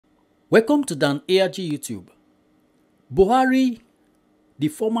Welcome to Dan ARG YouTube. Buhari, the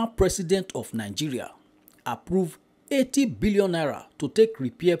former president of Nigeria, approved 80 billion naira to take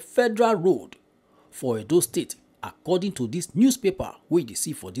repair federal road for Edo State, according to this newspaper wey you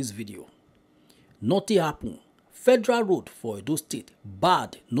see for this video. Nothing happen. Federal road for Edo State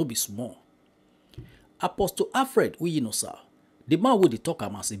bad, no be small. Apostle Alfred Uyinosa, the man wey dey talk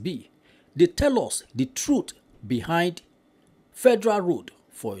am as e be, dey tell us the truth behind federal road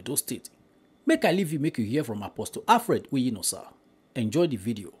for Edo State. Make I leave you, make you hear from Apostle Alfred Uyinosa. Enjoy the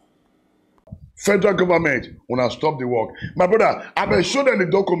video. Federal government wanna stop the work. My brother, I been show them the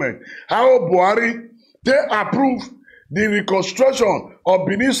document. How Buhari, they approve the reconstruction of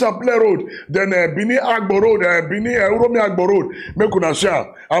Benin Supply Road, then Benin Agbo Road, Benin Uromi Agbo Road,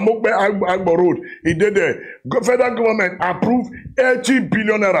 Mekunasha, Amokbe Agbo Road. He did the federal government approved 80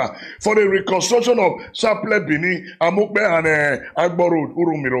 billion naira for the reconstruction of Supply Benin, Amokbe and Agbo Road,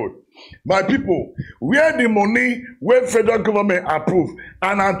 Uromi Road. My people, where the money where federal government approve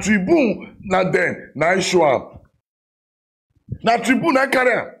and a tribune na then na show up. Na tribune na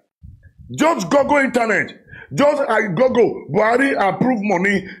carry. Just go internet. Just I go Buhari approve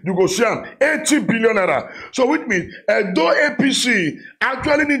money, you go see 80 billion naira. So which means though APC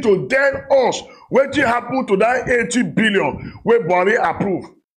actually need to tell us what happened to that 80 billion where Buhari approve.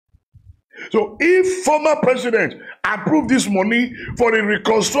 So if former president approved this money for the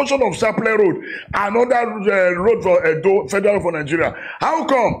reconstruction of Supply Road, another road for Edo, federal for Nigeria, how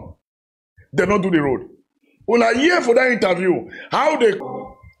come they not do the road? When I hear for that interview, how they...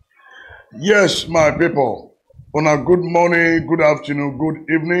 Yes, my people. On a good morning, good afternoon, good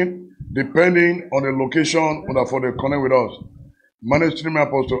evening, depending on the location for the connect with us. My name is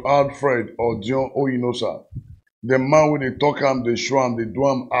Apostle Alfred or John Uyinosa. The man with the talk am, the show am, the do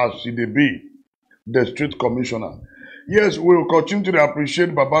am as he be, the street commissioner. Yes, we will continue to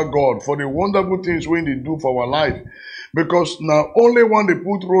appreciate Baba God for the wonderful things when they do for our life. Because now only one they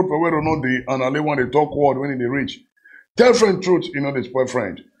put road for where or not they, and only one they talk word when they reach. Tell friend truth, you know, the spoil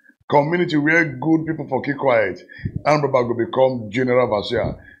friend. Community where good people for keep quiet. And Baba will become General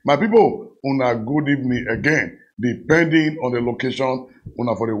Vasia. My people, una good evening again. Depending on the location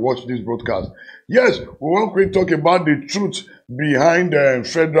una for the watch this broadcast. Yes, we want to talk about the truth behind the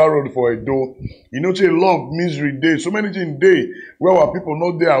federal road for Edo. You know, say love, misery day, so many things day where our people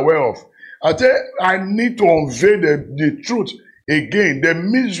not they aware of. I tell you, I need to unveil the truth again, the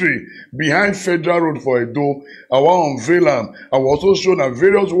misery behind federal road for Edo. I want to unveil them. I will also show them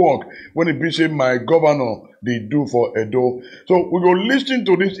various work when it be say my governor they do for Edo. So we go listen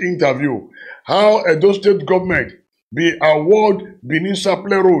to this interview. How Edo State government be award Benin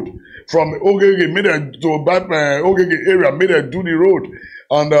Supply Road from Ogege made it to Ogege area, made it do the road,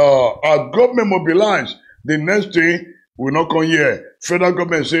 and our government mobilized. The next day we not come here. Federal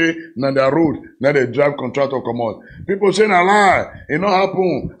government say na the road, na the drive contractor come out. People say na lie, it not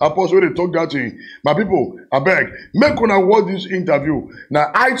happen. Apostle they talk that thing. My people, I beg, make una watch this interview.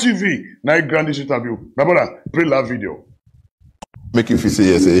 Na ITV, na grant this interview. My brother, play that video. Make you feel say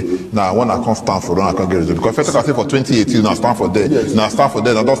yes, now when I can't stand for them, I can't get it. Because first I say for 2018, now stand for there. Yes. Now stand for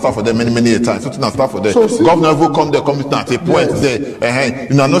there, I don't stand for there many times. So now stand for there. So, governor will come there, come now, take point there.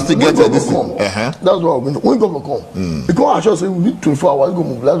 You know, not to get this. That's what when governor come. Because I just say we need 24 hours, we go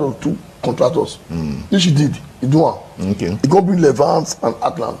mobilize on 2 contractors. This he did. He do one. Okay. He go bring Levant and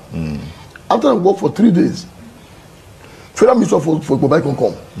Atlant. After I work for 3 days, Federal Minister for mobile can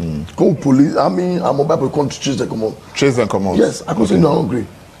come. Come police, army, and mobile can chase them come on. Chase them come on. Yes, I can say no hungry.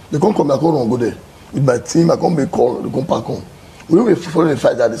 They can't come, I can't go there. With my team, I can't make call, they can't pack on. We don't follow the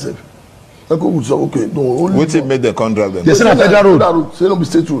fight that they say. I go with okay, no. What it made the contract then? They say federal road. Say no be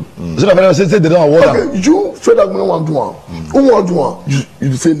state road. Say no federal, say they don't award them. Okay, you federal government want to do one. Who want to do one?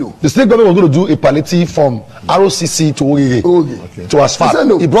 You say no. The state government was going to do a palliative from ROCC to Ogege to Asphalt.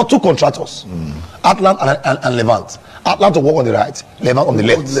 No. He brought 2 contractors, Atlant and Levant. Atlant to work on the right, Levant on the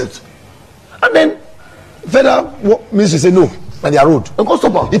left. And then federal ministry say no, and their road. And go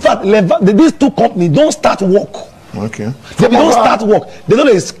stop them. In fact, Levant, these 2 companies don't start work. Okay. They don't start work. They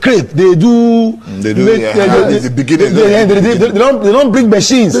don't scrape. They do. The beginning. They don't bring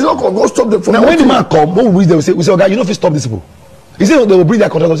machines. They don't go stop them from. Now when the man come, what we say, we say, okay, you know if you stop this people. He said they will bring their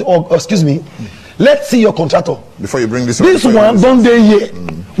contractor. Say, oh, excuse me, let's see your contractor before you bring this. This one don't they here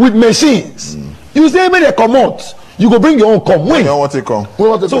with machines. You say when they come out, you go bring your own come. When? You don't want to come.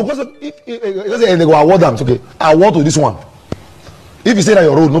 So if they go award them, it's okay. Award to this one. If you say that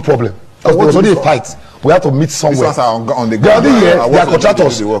your road, no problem. Because there was already a fight. We have to meet somewhere. These ones are on the ground. Their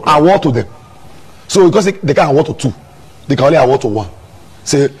contractors award to them. So because they can't award to 2, they can only award to 1.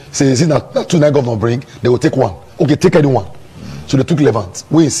 Say now 2 governor bring, they will take 1. Okay, take anyone. So they took Levant.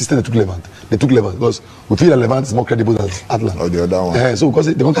 We insisted they took Levant. They took Levant because we feel that Levant is more credible than Atlant. Oh, the other one. So because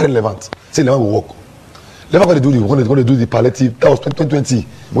they don't carry Levant. Say Levant will work. Levant going to do the palliative. That was 2020.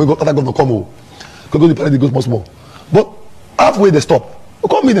 When we got other government come over. Because the palliative goes much more. But halfway they stop. We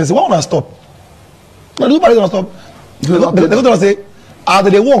come meet and say, why don't I stop? No, nobody gonna stop. They're going to say, how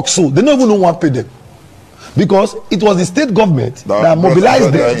they work so? They don't even know what pay them. Because it was the state government that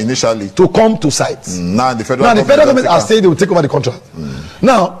mobilized them initially to come to sites. Now the federal government has said they will take over the contract.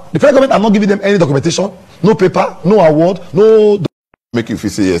 Now, the federal government are not giving them any documentation, no paper, no award, no... Make you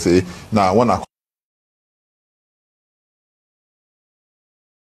feel say, yes, eh? Now I want to...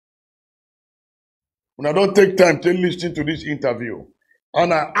 When I don't take time to listen to this interview,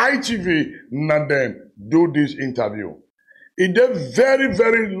 on our ITV, now then do this interview. It is very,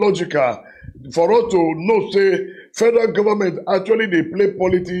 very logical for us to know, say, federal government actually they play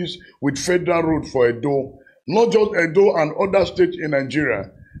politics with federal road for Edo, not just Edo and other states in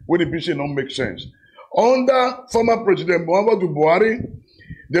Nigeria, where the business don't make sense. Under former President Muhammadu Buhari,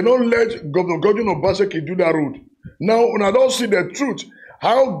 they don't let Governor Godwin Obaseki do that road. Now, when I don't see the truth,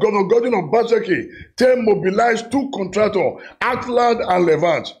 how Governor Godwin Obaseki mobilize two contractors, Atlant and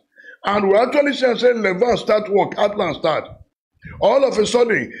Levant. And we actually say Levant start work, Atlant start. All of a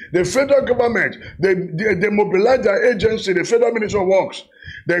sudden, the federal government, they mobilize their agency, the Federal Ministry of Works.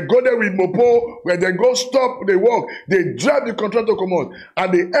 They go there with Mopo, where they go stop the work. They drive the contractor come out.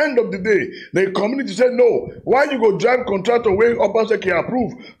 At the end of the day, the community said, no, why you go drive contractor when Obaseki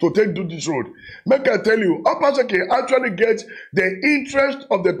approved to do this road? Make I tell you, Obaseki actually gets the interest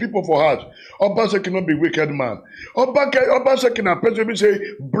of the people for heart. Obaseki not be wicked man. Obaseki na person be say,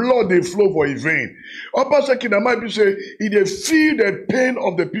 blood they flow for his vein. Obaseki na might be say, he they feel the pain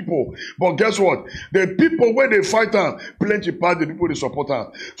of the people. But guess what? The people where they fight on, plenty part the people they support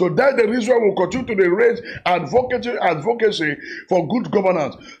on. So that's the reason why we'll continue to raise advocacy for good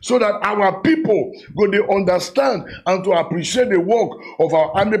governance, so that our people go to understand and to appreciate the work of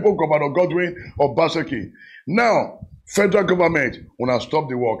our amiable Governor Godwin Obaseki. Now, federal government will not stop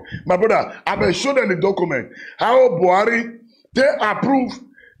the work. My brother, I will show them the document how Buhari they approve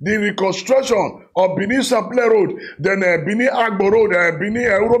the reconstruction of Benin Supply Road, then Benin Agbo Road, Benin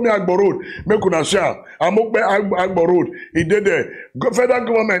Uromi Agbo Road, Mekunasha, Amokbe Agbo Road. He did the federal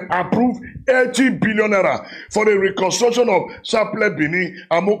government approved 80 billion naira for the reconstruction of Supply Benin,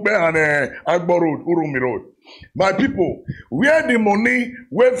 Amokbe and Agbo Road, Uromi Road. My people, where the money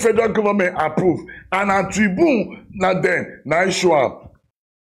where federal government approved, and a tribune na then na show up.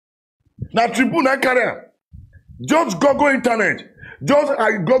 Na tribune na carry. Just go internet. Just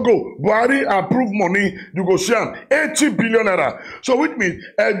I go Buhari approve money, you go see 80 billion naira. So which means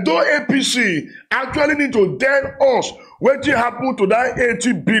though APC actually need to tell us what happened to that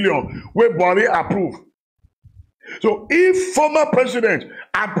 80 billion where Buhari approved. So if former president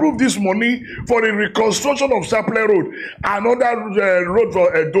approved this money for the reconstruction of Supply Road, another road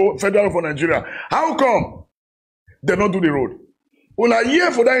for Edo, federal for Nigeria, how come they not do the road? When I hear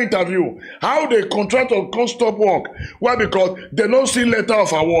for that interview, how the contractor can't stop work, why? Because they don't see letter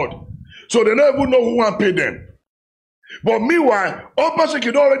of award. So they don't even know who will pay them. But meanwhile,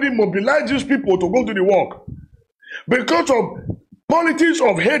 Obaseki already mobilized these people to go to the work. Because of politics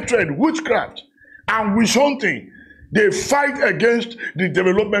of hatred, witchcraft, and witch hunting, they fight against the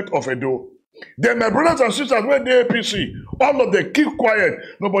development of Edo. Then my brothers and sisters, when the APC, all of them keep quiet.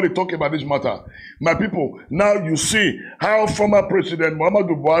 Nobody talk about this matter. My people, now you see how former President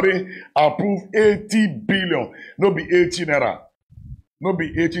Muhammadu Buhari approved 80 billion. No be 80 naira. No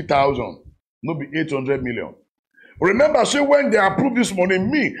be 80,000. No be 800 million. Remember, say when they approve this money,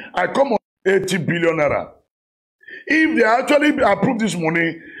 me, I come on 80 billion naira. If they actually approve this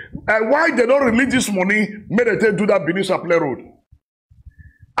money, why they don't release this money, may they do that Benin Supply Road?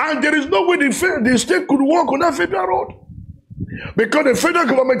 And there is no way the state could work on that federal road. Because the federal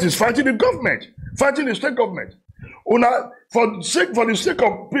government is fighting the government, fighting the state government. For the sake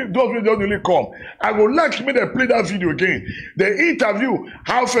of those who don't really come, I would like me to play that video again. They interview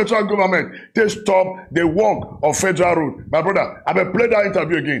how federal government they stop the work of federal road. My brother, I will play that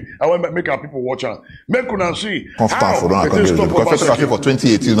interview again. I want to make our people watch it. Make us see how they stop because federal for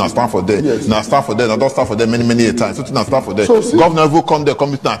 2018 now stand for there. Yes. Now stand for there. Now don't stand for there many times. So now stand for there. So, see, governor will come there,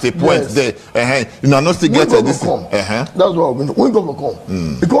 come at a point there. You know, not still get this. That's what when governor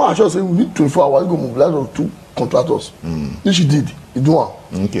come. Because I should say we need 24 hours to go mobilize those two contractors. This he did. He do one.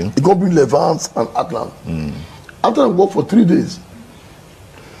 Okay. He go bring Levant and Atlant. After I work for 3 days,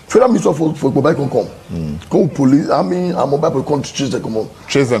 federal minister for mobile can come. Come police, army, and mobile can chase them come out.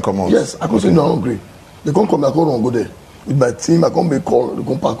 Chase them come out. Yes, I can say no, I don't agree. They can't come, I can't go there. With my team, I can't make call, they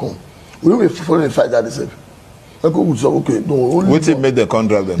can't pack on. We don't be following the fight that they say. Okay, no. Only Which made the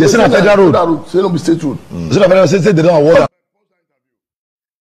contract then? They say na federal road. Say no be state road. They say na federal. Say they don't award.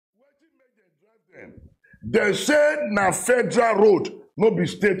 They say na federal road, no be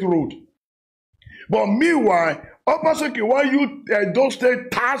state road. But meanwhile, Obaseki, why you don't stay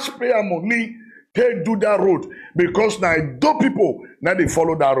taxpayer money to do that road? Because now those people now they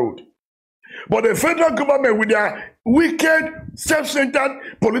follow that road. But the federal government with their wicked,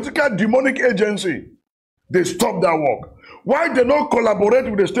 self-centered, political, demonic agency, they stop that work. Why they don't collaborate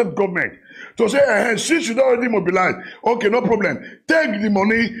with the state government to say, since you don't already mobilize, okay, no problem. Take the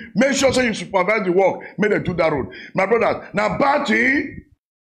money, make sure you supervise the work, make them do that road. My brother, now Bati,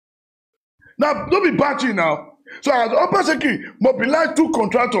 now don't be Bati now. So as Obaseki mobilize 2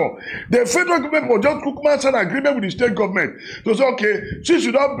 contractors, the federal government will just sign an agreement with the state government to say, okay, since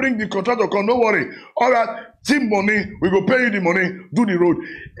you don't bring the contractor, come, no worry. All right, team money, we go pay you the money, do the road.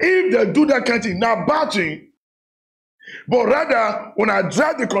 If they do that kind of thing, now Bati, but rather, when I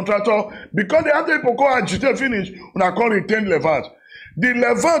drive the contractor, because the other people go and just finish, when I call retain Levant. The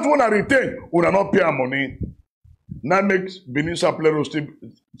Levant, when I retain, when I not pay our money. Now makes Benin Saplero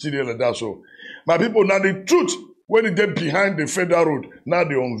still like that. So, my people, now the truth, when they get behind the federal road, now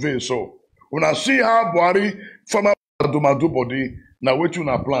they unveil. So, when I see how Buhari, farmer do my do body, now wait you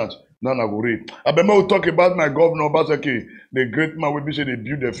na plant. Now I go read. I remember we talk about my governor Obaseki, the great man we be say they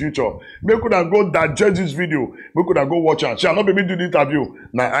build the future. We could have go digest this video. We could have go watch and shall not be me do the interview.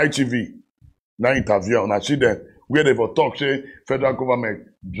 Now ITV, now interview and I see them where they for talk say federal government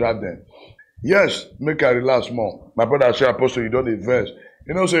drive them. Yes, make I relax more. My brother say apostle, you don't invest.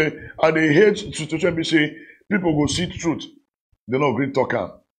 You know say and they hate situation be say people go see truth. They not agree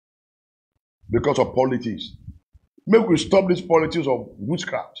talker because of politics. Make we stop this politics of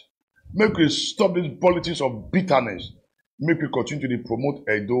witchcraft. Make we stop this politics of bitterness. Make we continue to promote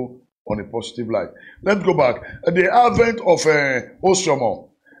Edo on a positive light. Let's go back. The advent of Oshomo.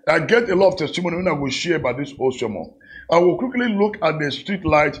 I get a lot of testimony when I will share about this Oshomo. I will quickly look at the street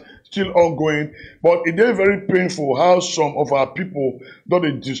light still ongoing, but it is very painful how some of our people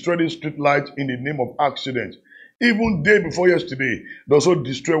don't destroy the street light in the name of accident. Even day before yesterday, they also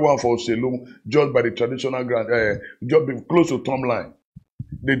destroy one for Selum just by the traditional ground, just close to Tom line.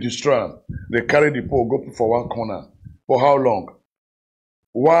 They destroy them. They carry the pole, go for one corner. For how long?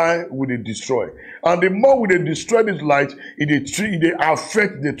 Why would they destroy? And the more they destroy this light, it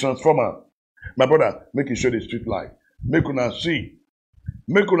affect the transformer. My brother, make it show the street light. Make una see.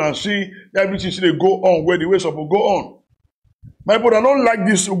 Make una see everything they go on where the way supposed go on. My brother, I don't like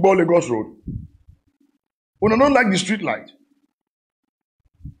this Ugbo Lagos road. When I don't like the street light.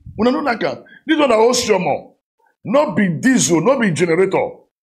 When I don't like that. This one I also more. Not be diesel, not be generator.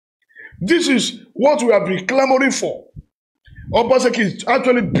 This is what we have been clamoring for. Obaseki is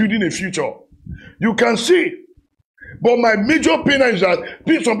actually building a future. You can see. But my major pain is that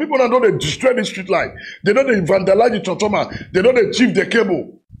some people now don't destroy the street light. They don't vandalize the transformer. They don't achieve the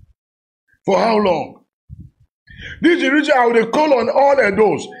cable. For how long? This is the reason I will call on all of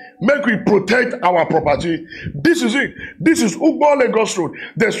those. Make we protect our property. This is it. This is Ugbo Lagos Road,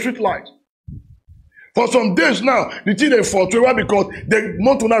 the street light. For some days now, the thing they fought because they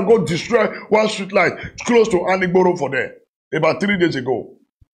want to now go destroy one street light close to Anigboro for there. About 3 days ago.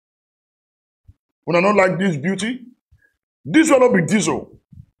 When I not like this beauty, this will not be diesel.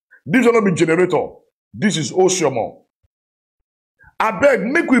 This will not be generator. This is Oshomo. I beg,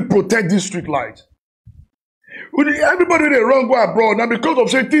 make we protect this street light. Everybody they run go abroad now because of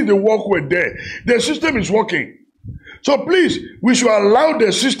say things they work with there. The system is working. So please, we should allow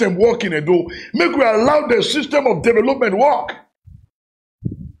the system work in Edo. Make we allow the system of development work.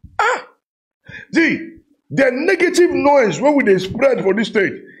 See, the negative noise when they spread for this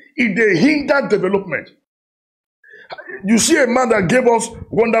state, if they hinder development. You see a man that gave us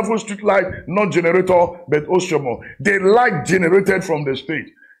wonderful street light, not generator, but Oshomo. The light generated from the state.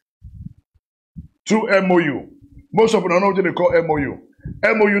 Through MOU. Most of them know what they call MOU.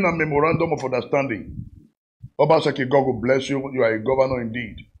 MOU is a memorandum of understanding. Obaseki, God will bless you. You are a governor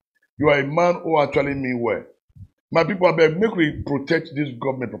indeed. You are a man who actually mean well. My people, I beg, make we protect this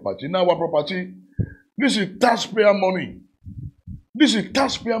government property. Now our property, this is taxpayer money. This is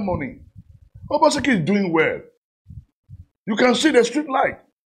taxpayer money. Obaseki is doing well. You can see the street light.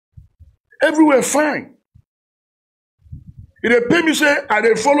 Everywhere fine. If they pay me say, and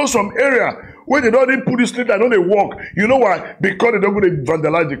they follow some area where they don't even put the street light, don't they walk. You know why? Because they don't go to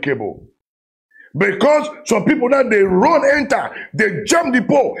vandalize the cable. Because some people now, they run, enter, they jump the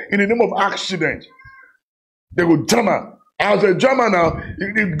pole in the name of accident. They go jam her As a German now,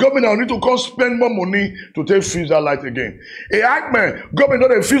 the government now need to come spend more money to take fix that light again. A act man, government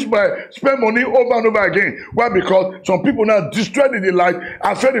don't fix by spend money over and over again. Why? Because some people now destroy the light,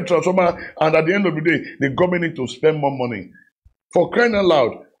 affect the transformer, and at the end of the day, the government need to spend more money. For crying out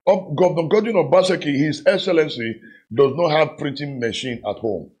loud, Governor Godwin Obaseki, His Excellency, does not have printing machine at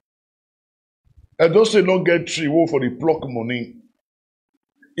home. And those say don't get tree for the pluck money.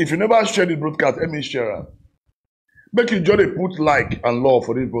 If you never share the broadcast, let me share it. Make you just put like and love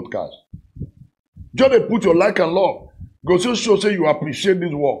for this broadcast. Just put your like and love. Go so say you appreciate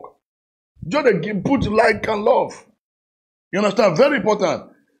this work. Just put like and love. You understand? Very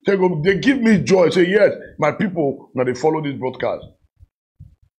important. They give me joy. Say yes, my people, now they follow this broadcast.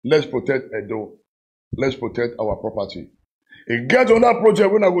 Let's protect Edo. Let's protect our property. It gets on that project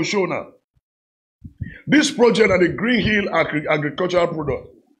when I go show now. This project are the Green Hill agricultural product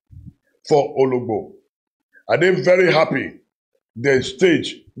for Ologbo. Are they very happy? The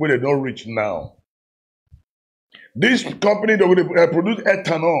stage where they don't reach now. This company that will produce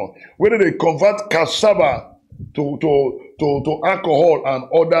ethanol, whether they convert cassava to alcohol and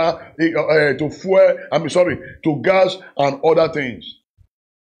other to fuel, to gas and other things.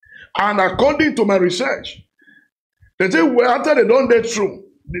 And according to my research, they say after they don't get through,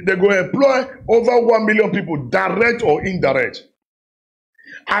 they go employ over 1 million people, direct or indirect.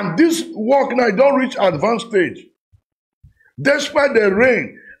 And this work now don't reach advanced stage. Despite the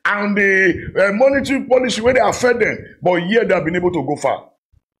rain and the monetary policy where they affect them, but yet they have been able to go far.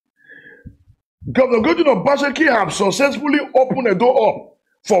 Governor Godwin Obaseki have successfully opened a door up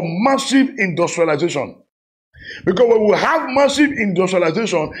for massive industrialization. Because when we have massive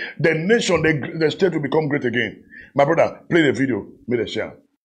industrialization, the nation, the state will become great again. My brother, play the video, make a share.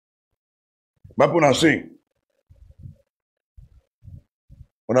 My brother say,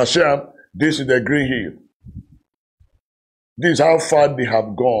 when I share, this is the Green Hill. This is how far they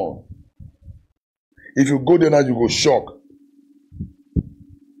have gone. If you go there now, you go shock.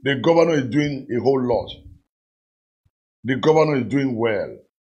 The governor is doing a whole lot. The governor is doing well.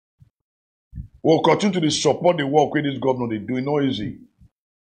 We'll continue to support the work with this governor. They're doing no easy.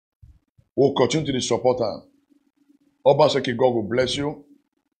 We'll continue to support her. Obaseki, God will bless you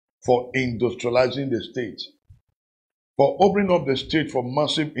for industrializing the state, for opening up the state for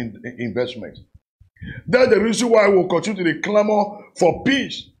massive investment. That's the reason why we'll continue to clamor for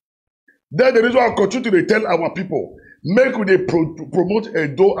peace. That's the reason why we'll continue to tell our people, make they promote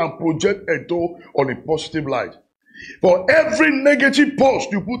Edo and project Edo on a positive light. For every negative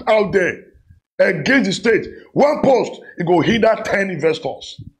post you put out there against the state, one post, it will hinder 10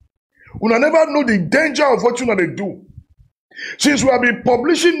 investors. We never know the danger of what they do. Since we have been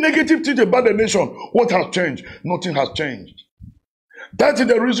publishing negative things about the nation, what has changed? Nothing has changed. That is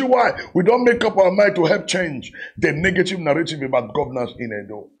the reason why we don't make up our mind to help change the negative narrative about governance in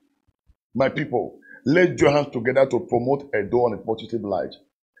Edo. My people, let's join hands together to promote Edo on a positive light.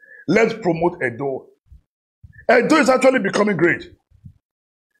 Let's promote Edo. Edo is actually becoming great.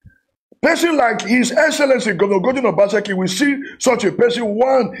 Person like His Excellency Governor Godwin Obaseki, we see such a person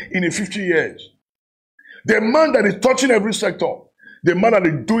one in 50 years. The man that is touching every sector, the man that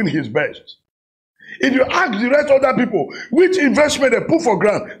is doing his best. If you ask the rest of other people, which investment they put for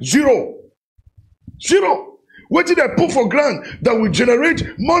grant? Zero. Zero. What did they put for grant that will generate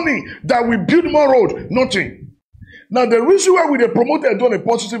money, that will build more road? Nothing. Now, the reason why we promote Edo on a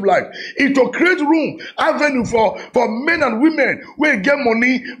positive light is to create room, avenue for men and women where they get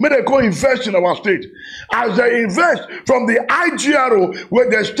money, may they go invest in our state. As they invest from the IGRO, where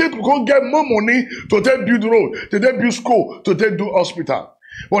the state will go get more money to take build road, to take build school, to take do hospital.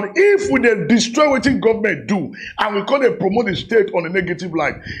 But if we destroy what government do, and we can't promote the state on a negative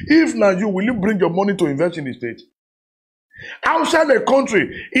light, if now will you bring your money to invest in the state? Outside the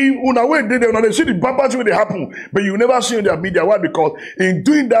country, in a way, they see the bad when they happen, but you never see in their media. Why? Because in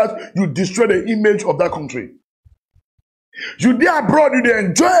doing that, you destroy the image of that country. You there abroad, you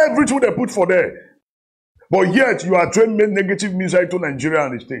enjoy everything they put for there, but yet you are trying to make negative message to Nigeria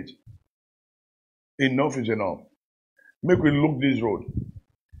and the state. Enough is enough. Make we look this road.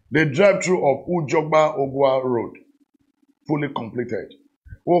 The drive-through of Ujogba Ogwa Road, fully completed.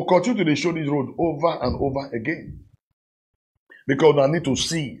 We'll continue to show this road over and over again. Because I need to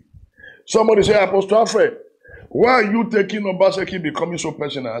see. Somebody say, Apostle Alfred, why are you taking Obaseki becoming so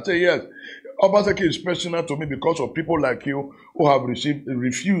personal? I say, yes, Obaseki is personal to me because of people like you who have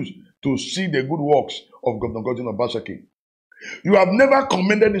refused to see the good works of Governor Godwin Obaseki. You have never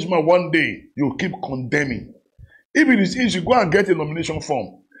commended this man one day. You keep condemning. If it is easy, go and get a nomination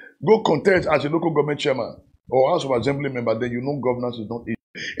form. Go contest as a local government chairman or House of Assembly member, then you know governance is not easy.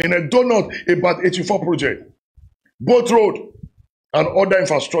 In a donut, about 84 project. both road and other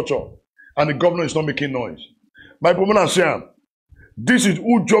infrastructure, and the governor is not making noise. My people are saying, this is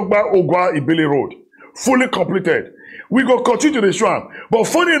Ujogba Ogwa Ibili Road, fully completed. We go continue the show. But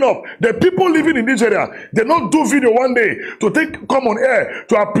funny enough, the people living in this area, they don't do video one day to come on air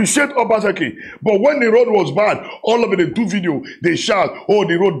to appreciate Obaseki. But when the road was bad, all of it, they do video, they shout, oh,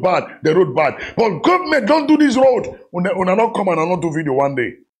 the road bad, the road bad. But government don't do this road. When I not come and not do video one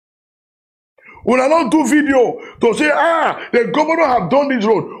day. When I don't do video to say, the governor have done this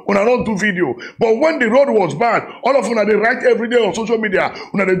road, when I don't do video. But when the road was bad, all of them they write every day on social media,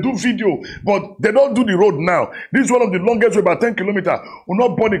 when they do video, but they don't do the road now. This is one of the longest way, about 10 kilometers.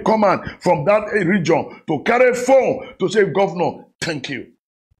 Nobody come out from that region to carry phone to say, Governor, thank you.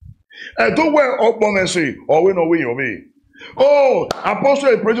 And don't wear up on and say, oh, we know we obey. Oh,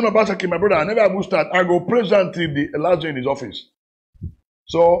 Apostle President Obaseki, my brother, I never will start. I go present till the last day in his office.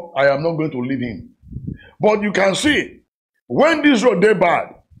 So I am not going to leave him. But you can see, when this road they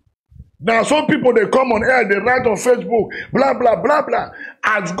bad, now some people they come on air, they write on Facebook, blah, blah, blah, blah.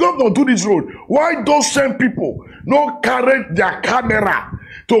 As governor do this road, why don't send people no carry their camera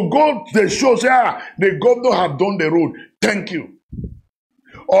to go to the show, say, the governor have done the road, thank you.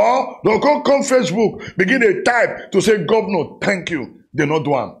 Or they'll come Facebook, begin a type to say, Governor, thank you. They not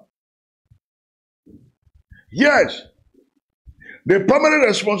do one. Yes. The primary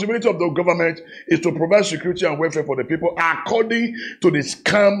responsibility of the government is to provide security and welfare for the people according to the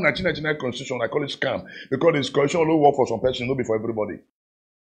scam 1999 constitution. I call it scam because this constitution only work for some person, not be for everybody.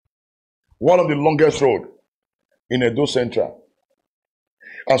 One of the longest road in Edo Central.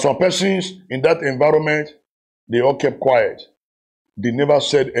 And some persons in that environment, they all kept quiet. They never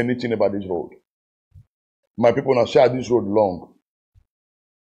said anything about this road. My people now say this road long.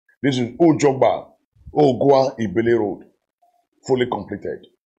 This is Ujogba Ogwa Ibili Road. Fully completed.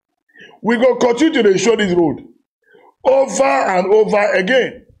 We go continue to show this road over and over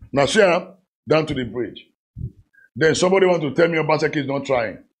again. Now see, down to the bridge. Then somebody want to tell me Obaseki is not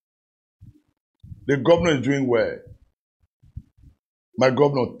trying. The governor is doing well. My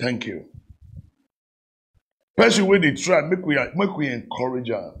governor, thank you. Person where they try, make we encourage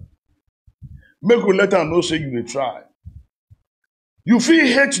her. Make we let her know say you dey try. You feel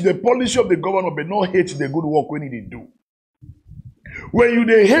hate the policy of the governor, but not hate the good work when they do. When you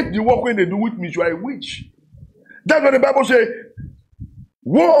they hate the work when they do, which means you are a witch. That's what the Bible says.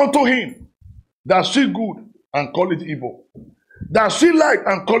 Woe unto him that see good and call it evil, that see light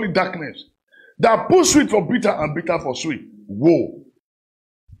and call it darkness, that put sweet for bitter and bitter for sweet. Woe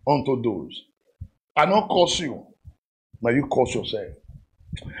unto those. I not curse you, now you curse yourself.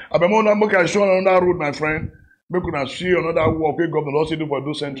 I remember make I show another road, my friend. Make you see another work we governor also do for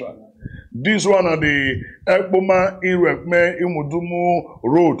Edo Central. This one on the Ekpoma Irekme Imudumu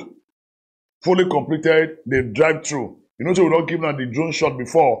Road, fully completed. They drive through. You know, so we don't give now the drone shot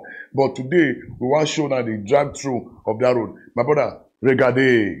before, but today we want to show now the drive through of that road. My brother,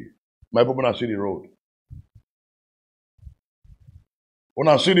 regardez, my people now see the road. When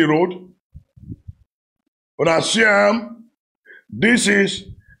I see the road, when I see him, this is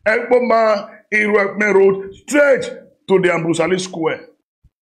Ekpoma Irekme Road, straight to the Ambusali Square.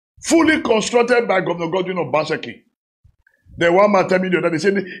 Fully constructed by Governor Godwin Obaseki. The one man tell me the other, they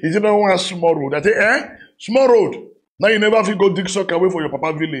said, is it not one small road? I say, small road. Now you never have to go dig sock away for your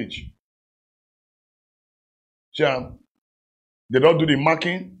papa village. See, they don't do the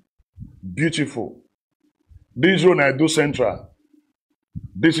marking. Beautiful. This road I do central.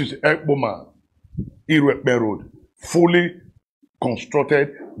 This is Ekpoma Irekme Road. Fully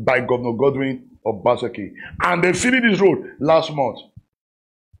constructed by Governor Godwin Obaseki. And they finished this road last month.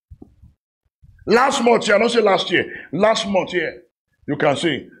 Last month, I don't say last year. Last month, here, you can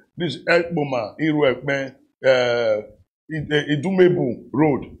see this Ekpoma Irekme Idumebu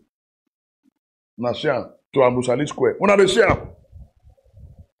Road. Nasian to Ambusali Square. When are they say?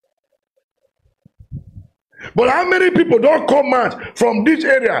 But how many people don't come out from this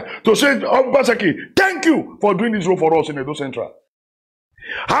area to say, Obaseki, thank you for doing this road for us in Edo Central?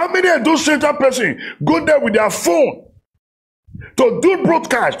 How many of those central persons go there with their phone to do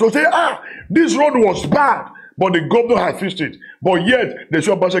broadcast, to say, this road was bad, but the governor had fixed it. But yet, they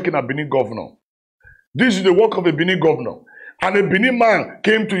show Obaseki a Benin governor. This is the work of a Benin governor. And a Benin man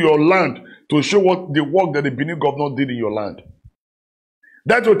came to your land to show what the work that the Benin governor did in your land.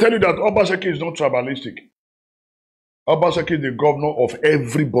 That will tell you that Obaseki is not tribalistic. Obaseki is the governor of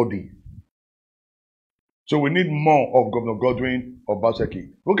everybody. So we need more of Governor Godwin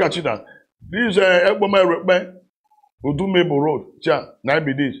Obaseki. Look at it now. This is Ekpoma Irekme Udumebu Road. Now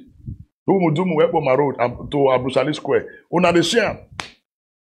be this. Umudumu Ekpoma Road to Abusali Square. Una the same.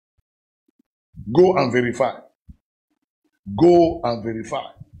 Go and verify. Go and verify.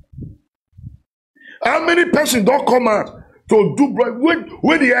 How many persons don't come out to do,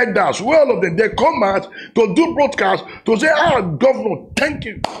 when the elders, where all of them, they come out to do broadcast to say, governor, thank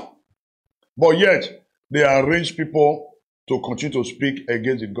you. But yet, they arrange people to continue to speak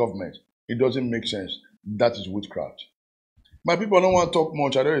against the government. It doesn't make sense. That is witchcraft. My people don't want to talk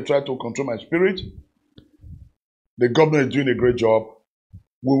much. I don't try to control my spirit. The governor is doing a great job.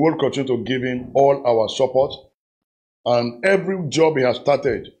 We will continue to give him all our support. And every job he has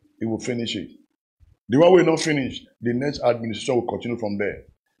started, he will finish it. The one we not finished, the next administration will continue from there.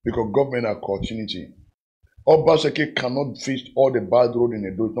 Because government are continuity. Obaseki cannot fix all the bad road in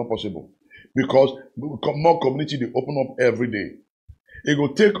Edo. It's not possible. Because more community, they open up every day. It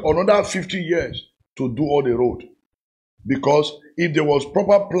will take another 50 years to do all the road. Because if there was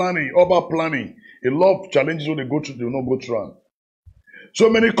proper planning, urban planning, a lot of challenges when they go through, they will not go through. So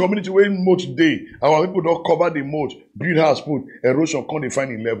many communities where moat today, our people don't cover the moat, build house, put erosion, can't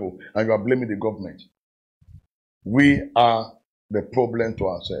define the level, and you are blaming the government. We are the problem to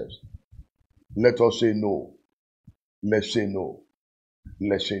ourselves. Let us say no. Let's say no.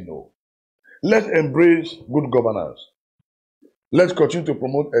 Let's say no. Let's embrace good governance. Let's continue to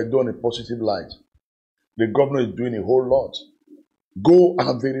promote Edo in a positive light. The governor is doing a whole lot. Go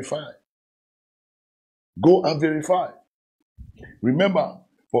and verify. Go and verify. Remember,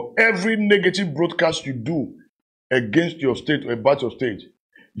 for every negative broadcast you do against your state or about your state,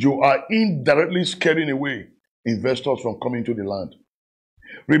 you are indirectly scaring away investors from coming to the land.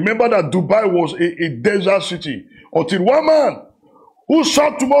 Remember that Dubai was a desert city until one man who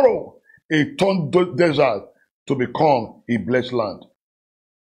saw tomorrow a turned desert to become a blessed land.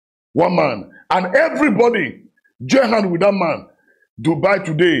 One man. And everybody join hand with that man. Dubai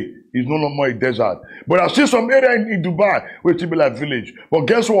today is no longer a desert. But I see some area in Dubai where it will be like village. But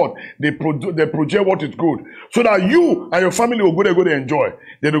guess what? They project what is good. So that you and your family will go to enjoy.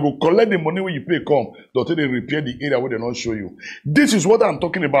 Then they go collect the money when you pay come. Until they repair the area where they don't show you. This is what I'm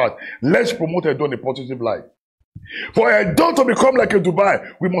talking about. Let's promote Edo in a positive light. For Edo to become like a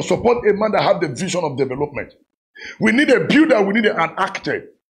Dubai, we must support a man that has the vision of development. We need a builder, we need an architect.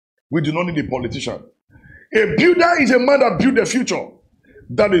 We do not need a politician. A builder is a man that builds the future.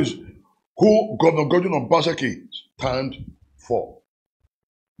 That is who Governor Godwin Obaseki stands for.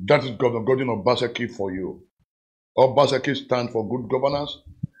 That is Governor Godwin Obaseki for you. Obaseki stands for good governance.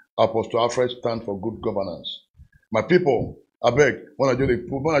 Apostle Alfred stands for good governance. My people, I beg, when I just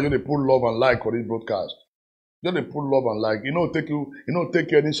put love and like for this broadcast, just they put love and like. Take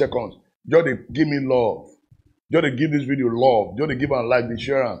you any seconds. Just they give me love. Just they give this video love. Just they give and like, they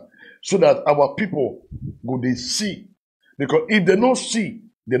share. So that our people go they see. Because if they don't see,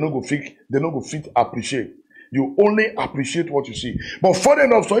 they don't go fit appreciate. You only appreciate what you see. But funny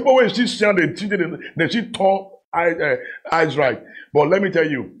enough, some people when you see they see tall eyes right. But let me tell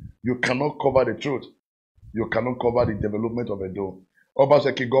you, you cannot cover the truth. You cannot cover the development of Edo.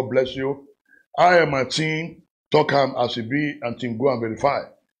 Obaseki, God bless you. I am a team, Talkham, ACB, and Team Go and Verify.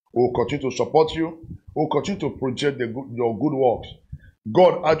 We will continue to support you. We will continue to project your good works.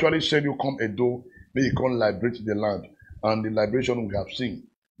 God actually said you come Edo, may you come liberate the land. And the liberation we have seen.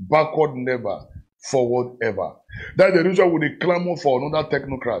 Backward never, forward ever. That's the reason we clamor for another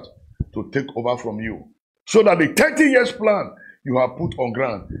technocrat to take over from you. So that the 30 years plan you have put on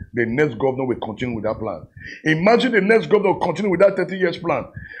ground, the next governor will continue with that plan. Imagine the next governor will continue with that 30 years plan.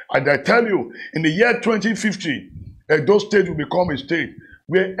 And I tell you, in the year 2050, Edo State will become a state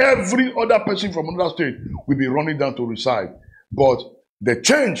where every other person from another state will be running down to reside. But the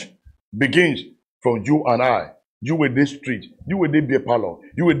change begins from you and I. You will this street. You will be a parlor.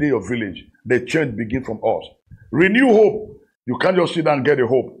 You will be your village. The change begins from us. Renew hope. You can't just sit down and get a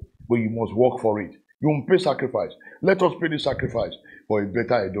hope, but you must work for it. You will pay sacrifice. Let us pay the sacrifice for a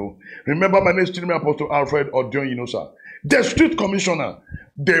better Edo. Remember my name is Apostle Alfred Odion Inosa. The street commissioner,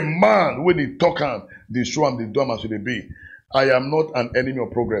 the man when they talk and they show and they do as they be. I am not an enemy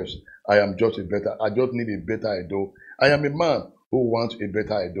of progress. I just need a better Edo. I am a man who wants a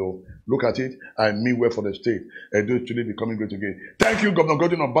better Edo. Look at it. I mean well for the state. Edo is truly becoming great again. Thank you, Governor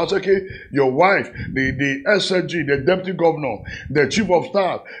Godwin Obaseki, your wife, the SSG, the Deputy Governor, the Chief of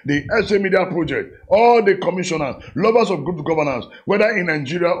Staff, the SA Media Project, all the commissioners, lovers of good governance, whether in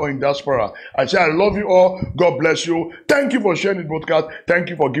Nigeria or in diaspora. I say I love you all. God bless you. Thank you for sharing this broadcast. Thank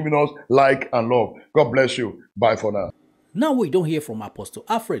you for giving us like and love. God bless you. Bye for now. Now we don't hear from Apostle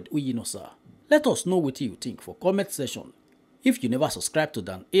Alfred Uyinosa. Let us know what you think for comment section. If you never subscribe to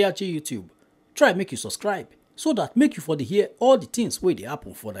Dan ARG YouTube, try make you subscribe so that make you for the hear all the things where they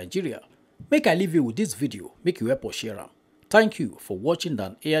happen for Nigeria. Make I leave you with this video, make you help us share them. Thank you for watching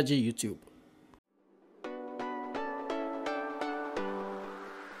Dan ARG YouTube.